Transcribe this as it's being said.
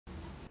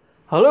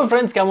Hello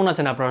friends, কেমন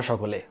আছেন আপনারা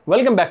সকলে?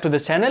 Welcome back to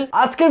this channel.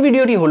 আজকের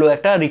ভিডিওটি হলো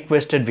একটা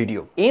রিকোয়েস্টেড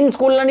ভিডিও। এইমস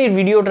কল্যাণীর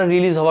ভিডিওটা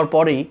রিলিজ হওয়ার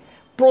পরেই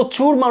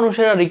প্রচুর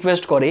মানুষেরা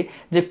রিকোয়েস্ট করে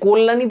যে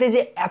কল্যাণীতে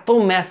যে এত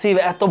ম্যাসিভ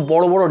এত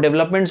বড় বড়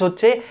ডেভেলপমেন্টস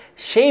হচ্ছে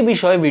সেই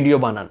বিষয়ে ভিডিও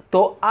বানান। তো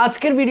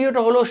আজকের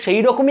ভিডিওটা হলো সেই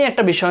রকমই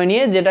একটা বিষয়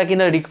নিয়ে, যেটা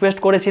কিনা রিকোয়েস্ট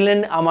করেছিলেন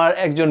আমার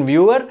একজন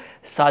ভিউয়ার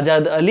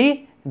সাজাদ আলী।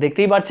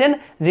 দেখতেই পাচ্ছেন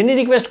যিনি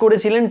রিকোয়েস্ট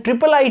করেছিলেন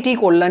ট্রিপল আইটি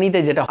কল্যাণীতে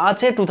যেটা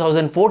আছে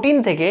 2014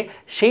 থেকে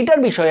সেইটার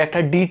বিষয়ে একটা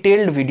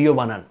ডিটেইলড ভিডিও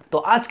বানান। তো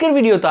আজকের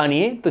ভিডিও তা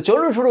নিয়ে, তো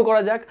চলুন শুরু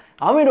করা যাক।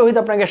 আমি রোহিত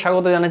আপনাকে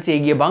স্বাগত জানাচ্ছি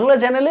এগিয়ে বাংলা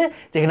চ্যানেলে,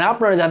 যেখানে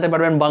আপনারা জানতে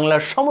পারবেন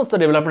বাংলার সমস্ত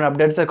ডেভেলপমেন্ট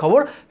আপডেটসের খবর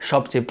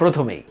সবচেয়ে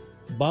প্রথমেই।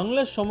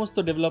 বাংলার সমস্ত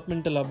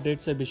ডেভেলপমেন্টাল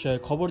আপডেটসের বিষয়ে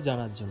খবর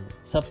জানার জন্য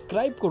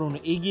সাবস্ক্রাইব করুন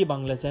এগিয়ে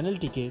বাংলা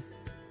চ্যানেলটিকে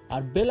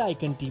আর বেল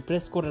আইকনটি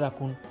প্রেস করে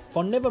রাখুন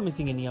for never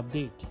missing any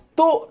update.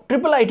 তো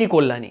ট্রিপল আইটি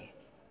কল্যাণী,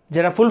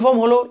 যেটা ফুল ফর্ম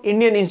হলো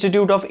Indian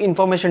institute of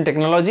information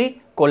technology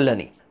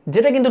Kalyani,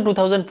 যেটা কিন্তু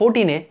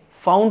 2014-এ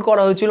ফাউন্ড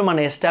করা হয়েছিল,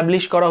 মানে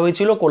এস্টাবলিশ করা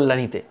হয়েছিল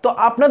কল্যাণীতে। তো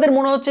আপনাদের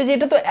মনে হচ্ছে যে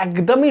এটা তো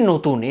একদমই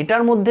নতুন,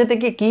 এটার মধ্যে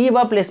থেকে কি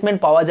বা প্লেসমেন্ট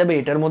পাওয়া যাবে,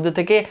 এটার মধ্যে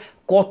থেকে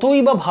কতই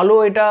বা ভালো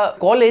এটা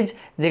কলেজ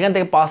যেখান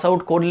থেকে পাস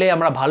আউট করলে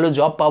আমরা ভালো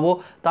জব পাবো।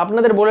 তো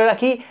আপনাদের বলে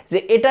রাখি যে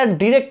এটার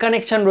ডিরেক্ট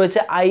কানেকশন রয়েছে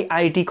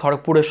আইআইটি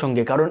খড়গপুরের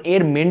সঙ্গে, কারণ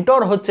এর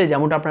মেন্টর হচ্ছে,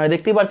 যেমনটা আপনারা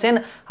দেখতেই পাচ্ছেন,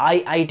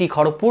 আইআইটি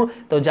খড়গপুর।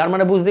 তো যার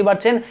মানে বুঝতেই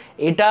পারছেন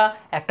এটা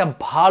একটা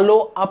ভালো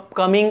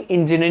আপকামিং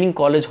ইঞ্জিনিয়ারিং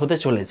কলেজ হতে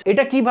চলেছে।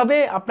 এটা কিভাবে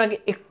আপনাকে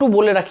একটু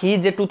বলে রাখি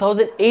যে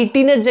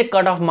 2018-এর যে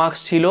কাট অফ মার্কস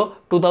ছিল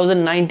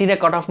 2019-এ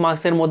কাট অফ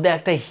মার্কসের মধ্যে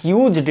একটা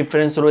হিউজ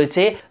ডিফারেন্স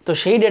রয়েছে। তো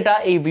সেই ডেটা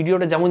এই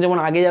ভিডিওটা যেমন যেমন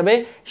আগে যাবে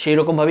সেই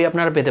রকমভাবেই আপনারা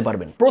পেতে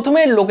পারবেন।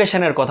 প্রথমে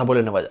লোকেশনের কথা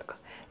বলে নেওয়া যাক।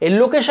 এই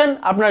লোকেশন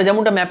আপনারা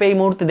যেমনটা ম্যাপে এই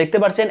মুহূর্তে দেখতে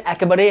পাচ্ছেন,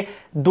 একেবারে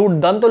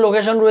দুর্দান্ত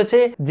লোকেশন রয়েছে,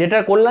 যেটা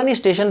কল্যাণী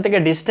স্টেশন থেকে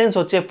ডিস্টেন্স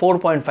হচ্ছে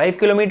 4.5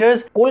 কিলোমিটার,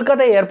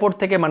 কলকাতা এয়ারপোর্ট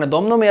থেকে মানে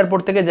দমদম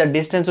এয়ারপোর্ট থেকে যার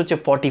ডিস্টেন্স হচ্ছে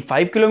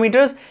 45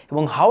 কিলোমিটার,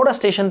 এবং হাওড়া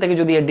স্টেশন থেকে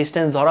যদি এর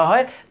ডিস্টেন্স ধরা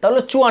হয় তাহলে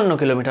 54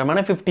 কিলোমিটার,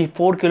 মানে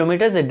 54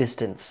 কিলোমিটার এর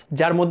ডিস্টেন্স।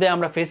 যার মধ্যে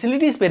আমরা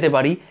ফেসিলিটিস পেতে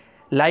পারি,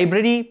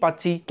 লাইব্রেরি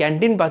পাচ্ছি,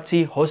 ক্যান্টিন পাচ্ছি,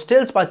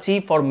 হোস্টেলস পাচ্ছি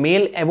ফর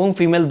মেল এবং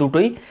ফিমেল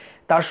দুটোই,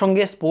 তার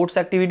সঙ্গে স্পোর্টস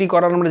অ্যাক্টিভিটি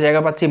করার আমরা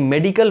জায়গা পাচ্ছি,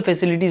 মেডিকেল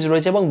ফেসিলিটিস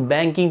রয়েছে এবং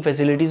ব্যাংকিং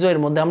ফেসিলিটিসও এর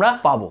মধ্যে আমরা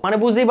পাবো। মানে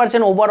বুঝতেই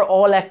পারছেন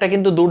ওভারঅল একটা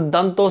কিন্তু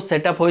দুর্দান্ত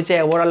সেট আপ হয়েছে,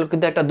 ওভারঅল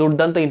কিন্তু একটা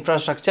দুর্দান্ত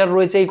ইনফ্রাস্ট্রাকচার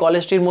রয়েছে এই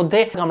কলেজটির মধ্যে।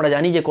 আমরা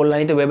জানি যে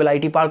কল্যাণীতে ওয়েবেল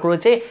আইটি পার্ক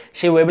রয়েছে,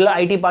 সেই ওয়েবেল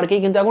আইটি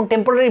পার্কেই কিন্তু এখন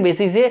টেম্পোরারি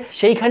বেসিসে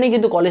সেইখানেই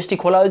কিন্তু কলেজটি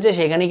খোলা হয়েছে,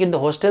 সেখানেই কিন্তু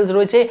হোস্টেলস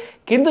রয়েছে।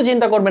 কিন্তু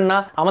চিন্তা করবেন না,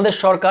 আমাদের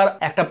সরকার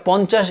একটা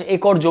 50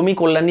 একর জমি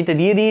কল্যাণীতে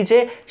দিয়ে দিয়েছে,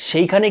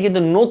 সেইখানে কিন্তু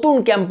নতুন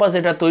ক্যাম্পাস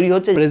এটা তৈরি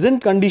হচ্ছে। প্রেজেন্ট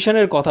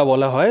কন্ডিশনের কথা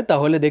বলা হয়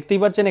তাহলে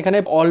দেখতেই পাচ্ছেন এখানে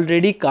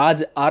অলরেডি কাজ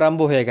আরম্ভ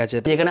হয়ে গেছে,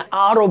 যেখানে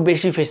আরো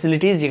বেশি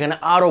ফেসিলিটিস, যেখানে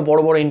আরো বড়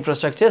বড়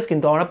ইনফ্রাস্ট্রাকচার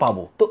কিন্তু আমরা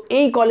পাবো। তো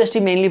এই কলেজটি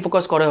মেইনলি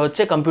ফোকাস করা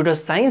হচ্ছে কম্পিউটার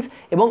সায়েন্স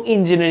এবং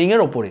ইঞ্জিনিয়ারিং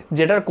এর উপরে,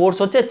 যেটার কোর্স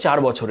হচ্ছে 4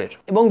 বছরের।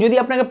 এবং যদি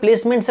আপনাকে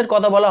প্লেসমেন্টস এর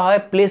কথা বলা হয়,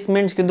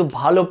 প্লেসমেন্টস কিন্তু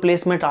ভালো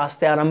প্লেসমেন্ট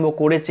আসতে আরম্ভ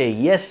করেছে।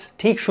 ইয়েস,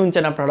 ঠিক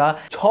শুনছেন আপনারা,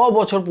 6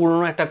 বছর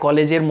পুরনো একটা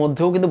কলেজের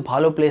মধ্যেও কিন্তু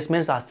ভালো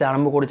প্লেসমেন্টস আসতে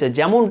আরম্ভ করেছে।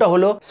 যেমনটা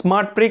হলো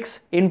smart Prix,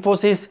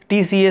 Infosys,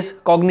 TCS,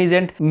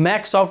 Cognizant,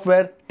 Mac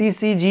software,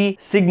 TCG,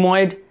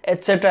 sigmoid,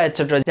 etcetera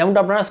etcetera. যেমনটা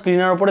আপনারা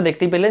স্ক্রিনের উপরে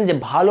দেখতেই পেলেন যে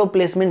ভালো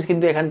প্লেসমেন্টস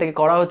কিন্তু এখান থেকে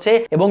করা হচ্ছে।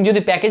 এবং যদি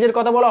প্যাকেজের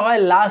কথা বলা হয়,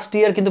 লাস্ট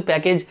ইয়ার কিন্তু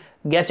প্যাকেজ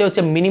গেছে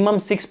হচ্ছে মিনিমাম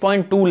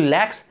 6.2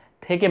 lakhs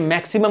থেকে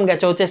ম্যাক্সিমাম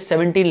গেছে হচ্ছে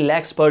 17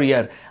 lakhs পার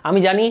ইয়ার। আমি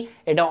জানি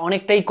এটা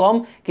অনেকটাই কম,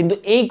 কিন্তু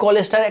এই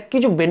কলেজটার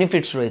কিছু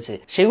বেনিফিটস রয়েছে,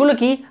 সেগুলো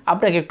কি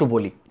আপনাকে একটু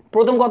বলি।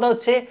 প্রথম কথা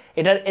হচ্ছে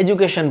এটার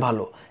এডুকেশন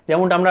ভালো,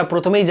 যেমনটা আমরা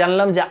প্রথমেই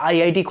জানলাম যে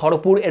আইআইটি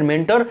খড়গপুর এর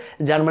মেন্টর,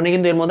 যার মানে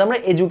কিন্তু এর মধ্যে আমরা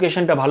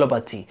এডুকেশনটা ভালো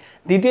পাচ্ছি।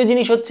 দ্বিতীয়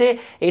জিনিস হচ্ছে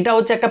এটা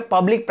হচ্ছে একটা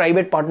পাবলিক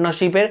প্রাইভেট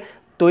পার্টনারশিপের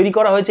তৈরি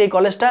করা হয়েছে এই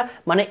কলেজটা,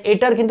 মানে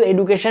এটার কিন্তু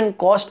এডুকেশন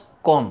কস্ট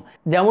কম।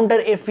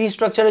 যেমনটার এর ফি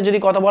স্ট্রাকচারে যদি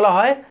কথা বলা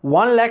হয়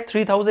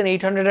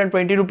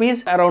 1,03,820 রুপিস,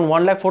 অ্যারাউন্ড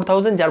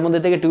 1,04,000, যার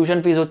মধ্যে থেকে টিউশন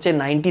ফিস হচ্ছে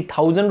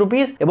 90,000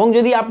 রুপিস। এবং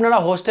যদি আপনারা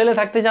হোস্টেলে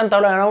থাকতে চান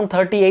তাহলে অ্যারাউন্ড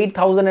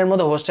 38,000 এর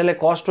মধ্যে হোস্টেলে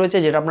কস্ট রয়েছে,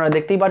 যেটা আপনারা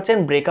দেখতেই পাচ্ছেন।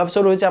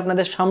 ব্রেকআপসও রয়েছে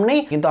আপনাদের সামনেই।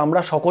 কিন্তু আমরা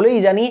সকলেই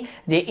জানি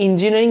যে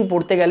ইঞ্জিনিয়ারিং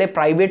পড়তে গেলে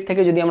প্রাইভেট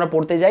থেকে যদি আমরা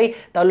পড়তে যাই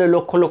তাহলে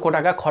লক্ষ লক্ষ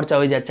টাকা খরচা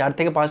হয়ে যায়, 4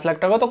 থেকে 5 লাখ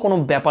টাকা তো কোনো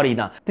ব্যাপারই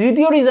না।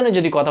 তৃতীয় রিজনে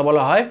যদি কথা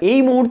বলা হয়, এই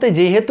মুহূর্তে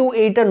যেহেতু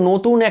এইটা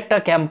নতুন একটা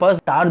ক্যাম্পাস,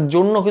 তার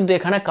জন্য কিন্তু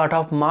এখানে কাট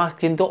অফ মার্কস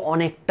কিন্তু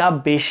অনেকটা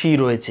বেশি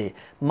রয়েছে,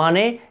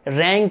 মানে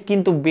র্যাঙ্ক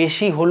কিন্তু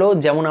বেশি হলো।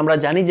 যেমন আমরা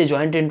জানি যে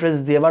জয়েন্ট এন্ট্রান্স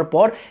দেওয়ার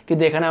পর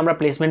কিন্তু এখানে আমরা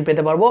প্লেসমেন্ট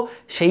পেতে পারবো,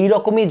 সেই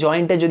রকমই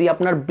জয়েন্টে যদি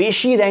আপনার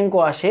বেশি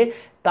র্যাঙ্কও আসে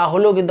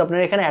তাহলেও কিন্তু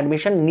আপনারা এখানে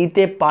অ্যাডমিশন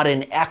নিতে পারেন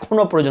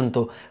এখনো পর্যন্ত।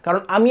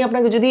 কারণ আমি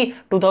আপনাকে যদি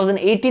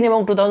 2018 এবং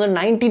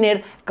 2019-এর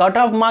কাট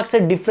অফ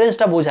মার্কসের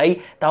ডিফারেন্সটা বোঝাই,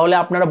 তাহলে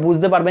আপনারা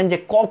বুঝতে পারবেন যে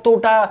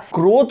কতটা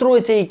গ্রোথ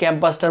রয়েছে এই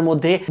ক্যাম্পাসটার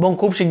মধ্যে। এবং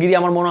খুব শিগগিরই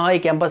আমার মনে হয়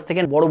এই ক্যাম্পাস থেকে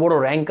বড় বড়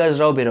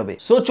র্যাঙ্কার্সরাও বেরোবে।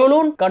 সো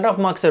চলুন কাট অফ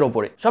মার্কসের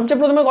ওপরে সবচেয়ে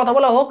প্রথমে কথা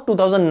বলা হোক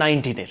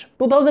 2019-এর।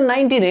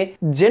 2019-এ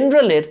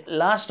জেনারেলের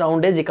লাস্ট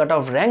রাউন্ডে যে কাট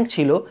অফ র্যাঙ্ক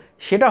ছিল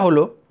সেটা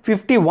হলো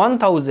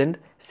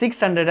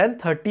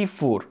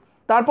 51,634।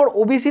 তারপর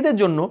ওবিসিদের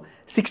জন্য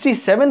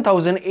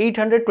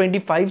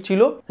 67,825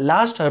 ছিল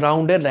লাস্ট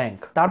রাউন্ডের র্যাঙ্ক।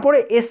 তারপরে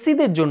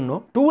এসসিদের জন্য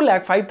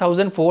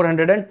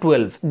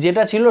 2,05,412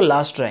 যেটা ছিল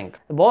লাস্ট র্যাঙ্ক।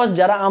 বস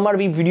যারা আমার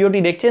এই ভিডিওটি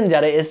দেখছেন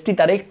যারা এসটি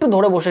তারা একটু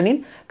ধরে বসে নিন,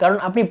 কারণ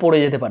আপনি পড়ে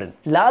যেতে পারেন।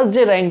 লাস্ট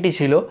যে র্যাঙ্কটি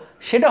ছিল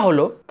সেটা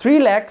হলো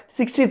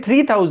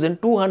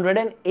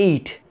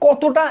 3,63,208।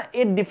 কতটা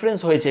এর ডিফারেন্স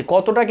হয়েছে,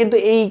 কতটা কিন্তু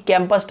এই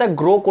ক্যাম্পাসটা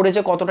গ্রো করেছে,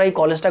 কতটা এই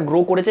কলেজটা গ্রো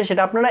করেছে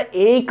সেটা আপনারা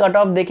এই কাট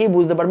অফ দেখেই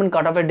বুঝতে পারবেন,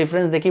 কাট অফের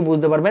ডিফারেন্স দেখেই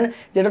বুঝতে পারবেন।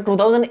 যেটা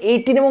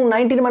 2018 এবং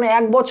 19 মানে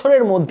এক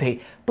বছরের মধ্যে।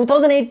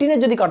 2018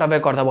 যদি কাট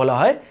অফের কথা বলা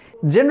হয়,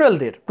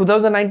 জেনারেলদের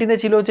 2019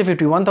 ছিল হচ্ছে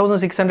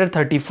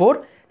 51,634,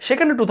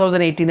 সেখানে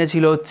 2018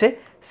 ছিল হচ্ছে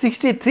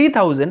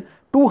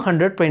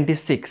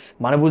 63,226।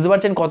 মানে বুঝতে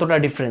পারছেন কতটা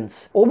ডিফারেন্স।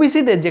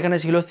 ওবিসিদের যেখানে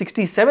ছিল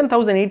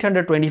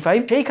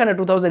 67,825, সেইখানে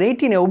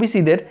 2018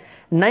 ওবিসিদের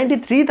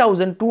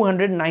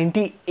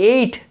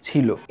 93,298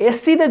 ছিল।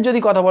 এসসিদের যদি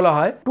কথা বলা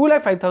হয়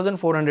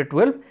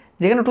 2,05,412,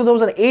 যেখানে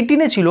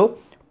 2018 ছিল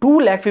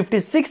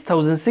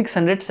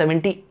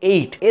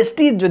 2,56,678।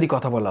 এসটির যদি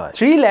কথা বলা হয়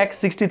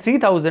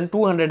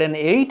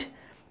 3,63,208,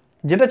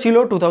 যেটা ছিল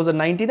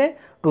 2019-এ।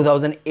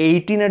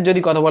 2018-এর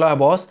যদি কথা বলা হয়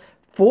বস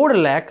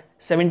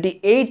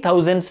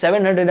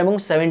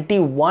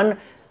 4,78,771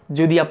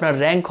 যদি আপনার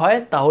র্যাঙ্ক হয়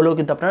তাহলেও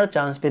কিন্তু আপনারা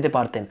চান্স পেতে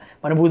পারতেন।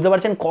 মানে বুঝতে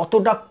পারছেন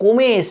কতটা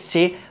কমে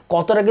এসছে,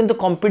 কতটা কিন্তু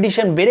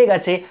কম্পিটিশন বেড়ে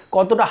গেছে,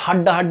 কতটা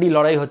হাড্ডাহাড্ডি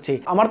লড়াই হচ্ছে।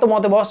 আমার তো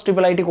মতে বস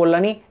triple IT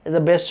Kalyani is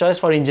the best choice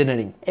for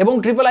engineering. এবং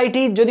ট্রিপল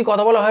আইটি যদি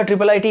কথা বলা হয়,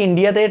 ট্রিপল আইটি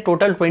ইন্ডিয়াতে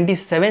টোটাল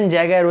 27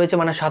 জায়গায় রয়েছে,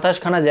 মানে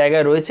 27খানা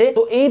জায়গায় রয়েছে।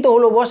 তো এই তো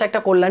হলো বস একটা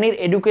কল্যাণীর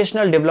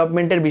এডুকেশনাল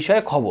ডেভেলপমেন্টের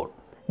বিষয়ে খবর।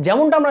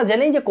 যেমনটা আমরা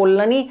জানি যে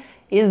Kalyani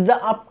is the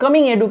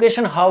upcoming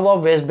education hub of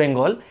West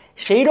Bengal,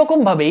 সেই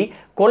রকমভাবেই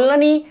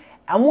কল্যাণী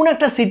এমন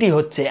একটা সিটি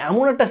হচ্ছে,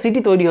 এমন একটা সিটি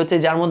তৈরি হচ্ছে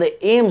যার মধ্যে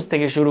এইমস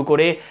থেকে শুরু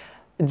করে,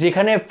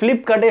 যেখানে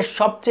ফ্লিপকার্টের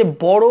সবচেয়ে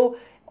বড়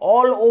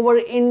অল ওভার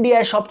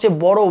ইন্ডিয়ায় সবচেয়ে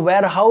বড়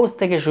ওয়্যার হাউস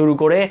থেকে শুরু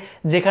করে,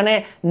 যেখানে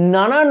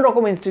নানান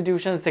রকম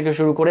ইনস্টিটিউশনস থেকে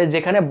শুরু করে,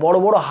 যেখানে বড়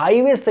বড়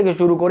হাইওয়েজ থেকে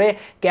শুরু করে,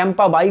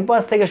 ক্যাম্পা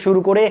বাইপাস থেকে শুরু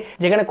করে,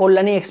 যেখানে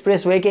কল্যাণী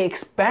এক্সপ্রেসওয়েকে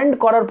এক্সপ্যান্ড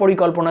করার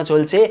পরিকল্পনা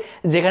চলছে,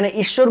 যেখানে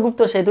ঈশ্বরগুপ্ত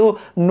সেতু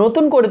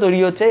নতুন করে তৈরি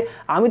হচ্ছে।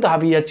 আমি তো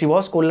হাঁপিয়ে যাচ্ছি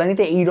বস,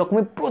 কল্যাণীতে এই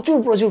রকমের প্রচুর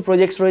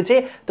প্রজেক্টস রয়েছে।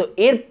 তো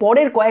এর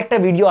পরের কয়েকটা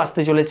ভিডিও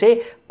আসতে চলেছে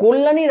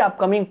কল্যাণীর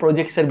আপকামিং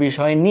প্রজেক্টসের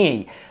বিষয়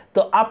নিয়েই।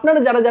 তো আপনারা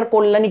যারা যারা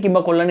কল্যাণী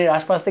কিংবা কল্যাণীর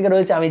আশপাশ থেকে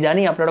রয়েছে, আমি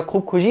জানি আপনারা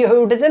খুব খুশি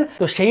হয়ে উঠেছেন।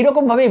 তো সেই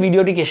রকমভাবে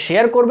ভিডিওটিকে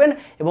শেয়ার করবেন,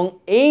 এবং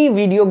এই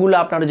ভিডিওগুলো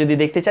আপনারা যদি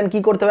দেখতে চান কি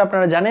করতে হবে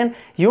আপনারা জানেন,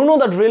 you know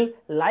the drill.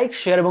 Like,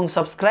 share এবং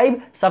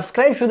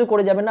সাবস্ক্রাইব শুধু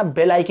করে যাবেন না,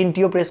 বেল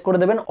আইকনটিও প্রেস করে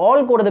দেবেন, অল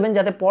করে দেবেন,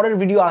 যাতে পরের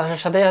ভিডিও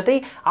আসার সাথে সাথেই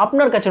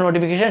আপনার কাছে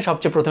নোটিফিকেশন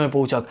সবচেয়ে প্রথমে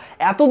পৌঁছাক।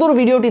 এতদূর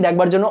ভিডিওটি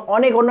দেখবার জন্য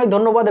অনেক অনেক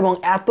ধন্যবাদ, এবং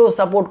এত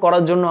সাপোর্ট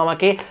করার জন্য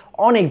আমাকে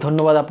অনেক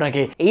ধন্যবাদ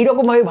আপনাকে।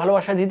 এইরকমভাবে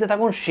ভালোবাসা দিতে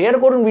থাকুন, শেয়ার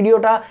করুন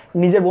ভিডিওটা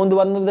নিজের বন্ধু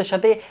বান্ধবদের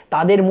সাথে,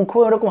 তাদের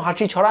মুখেও এরকম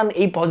হাসি ছড়ান,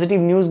 এই পজিটিভ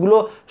নিউজগুলো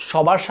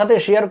সবার সাথে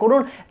শেয়ার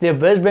করুন যে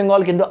ওয়েস্ট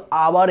বেঙ্গল কিন্তু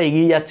আবার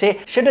এগিয়ে যাচ্ছে,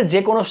 সেটা যে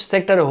কোনো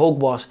সেক্টরে হোক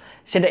বস,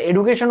 সেটা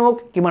এডুকেশন হোক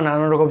কিংবা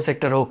নানান রকম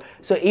সেক্টর হোক।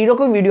 সো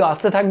এইরকম ভিডিও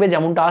আসতে থাকবে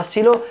যেমনটা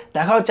আসছিল।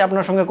 দেখা হচ্ছে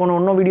আপনার সঙ্গে কোনো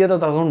অন্য ভিডিওতে,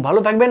 তখন ভালো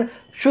থাকবেন,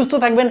 সুস্থ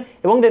থাকবেন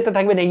এবং দেখতে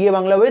থাকবেন এগিয়ে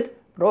বাংলা উইথ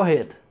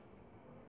রোহিত।